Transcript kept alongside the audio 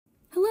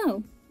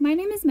My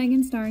name is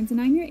Megan Starnes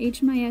and I'm your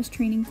HMIS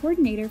Training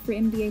Coordinator for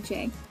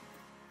MDHA.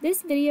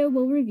 This video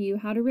will review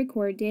how to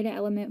record Data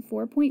Element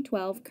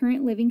 4.12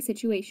 Current Living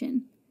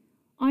Situation.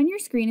 On your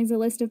screen is a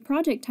list of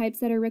project types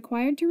that are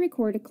required to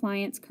record a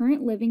client's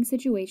current living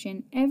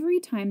situation every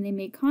time they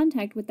make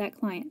contact with that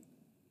client.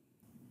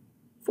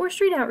 For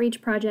street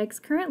outreach projects,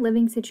 current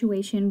living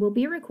situation will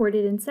be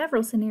recorded in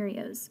several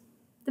scenarios.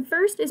 The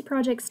first is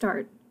project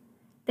start.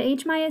 The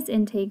HMIS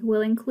intake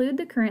will include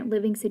the current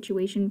living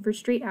situation for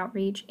street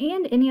outreach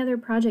and any other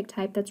project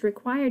type that's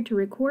required to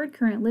record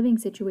current living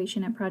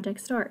situation at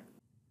project start.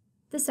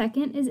 The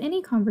second is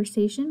any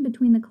conversation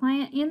between the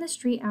client and the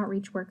street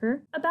outreach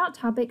worker about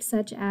topics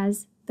such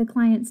as the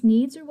client's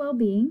needs or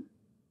well-being,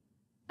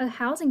 a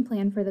housing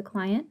plan for the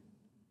client,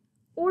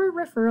 or a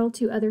referral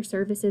to other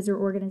services or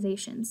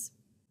organizations.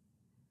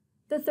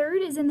 The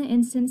third is in the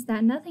instance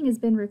that nothing has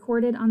been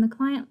recorded on the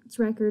client's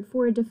record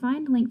for a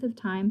defined length of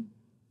time,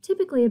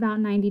 typically about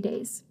 90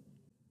 days.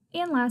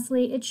 And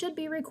lastly, it should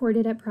be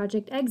recorded at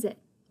project exit,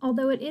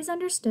 although it is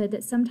understood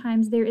that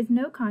sometimes there is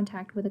no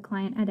contact with a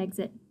client at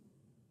exit.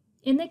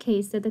 In the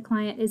case that the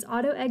client is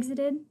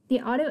auto-exited, the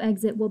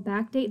auto-exit will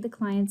backdate the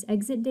client's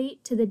exit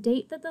date to the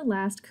date that the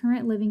last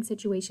current living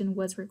situation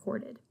was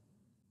recorded.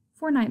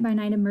 For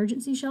night-by-night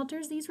emergency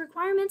shelters, these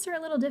requirements are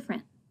a little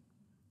different.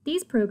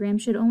 These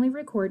programs should only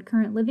record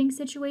current living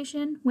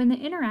situation when the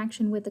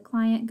interaction with the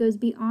client goes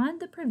beyond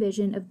the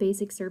provision of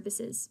basic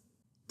services.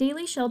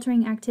 Daily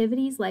sheltering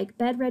activities like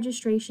bed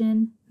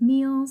registration,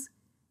 meals,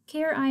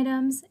 care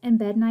items, and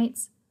bed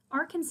nights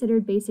are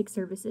considered basic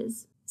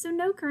services, so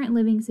no current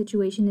living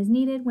situation is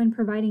needed when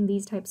providing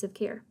these types of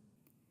care.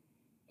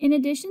 In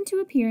addition to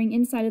appearing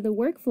inside of the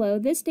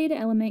workflow, this data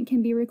element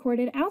can be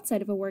recorded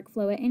outside of a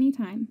workflow at any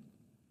time.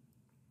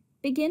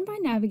 Begin by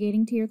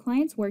navigating to your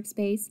client's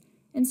workspace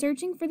and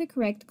searching for the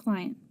correct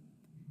client.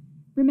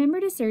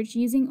 Remember to search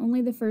using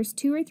only the first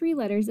 2 or 3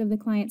 letters of the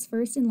client's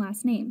first and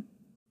last name.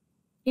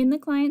 In the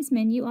Clients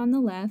menu on the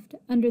left,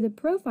 under the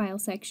Profile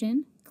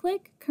section,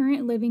 click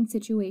Current Living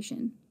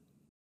Situation.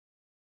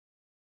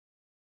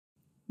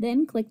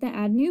 Then click the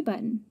Add New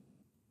button.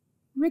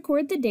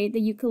 Record the date that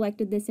you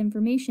collected this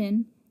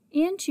information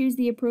and choose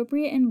the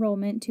appropriate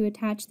enrollment to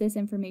attach this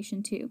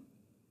information to.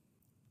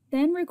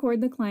 Then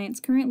record the client's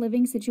current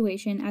living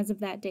situation as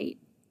of that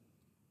date.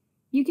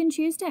 You can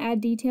choose to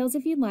add details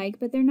if you'd like,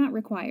 but they're not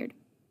required.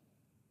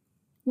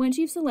 Once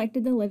you've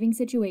selected the living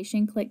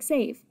situation, click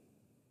Save.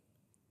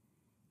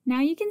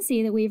 Now you can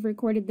see that we've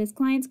recorded this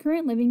client's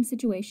current living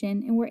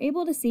situation, and we're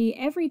able to see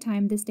every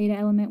time this data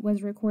element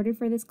was recorded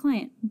for this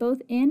client,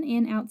 both in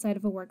and outside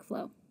of a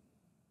workflow.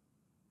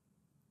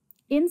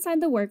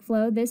 Inside the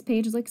workflow, this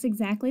page looks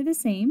exactly the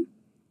same.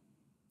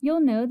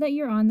 You'll know that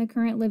you're on the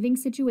current living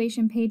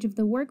situation page of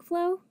the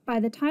workflow by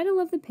the title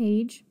of the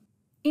page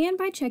and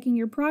by checking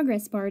your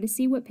progress bar to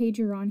see what page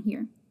you're on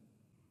here.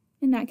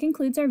 And that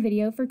concludes our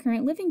video for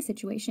current living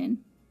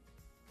situation.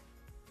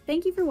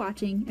 Thank you for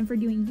watching and for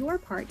doing your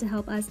part to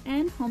help us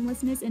end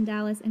homelessness in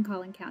Dallas and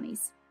Collin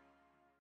counties.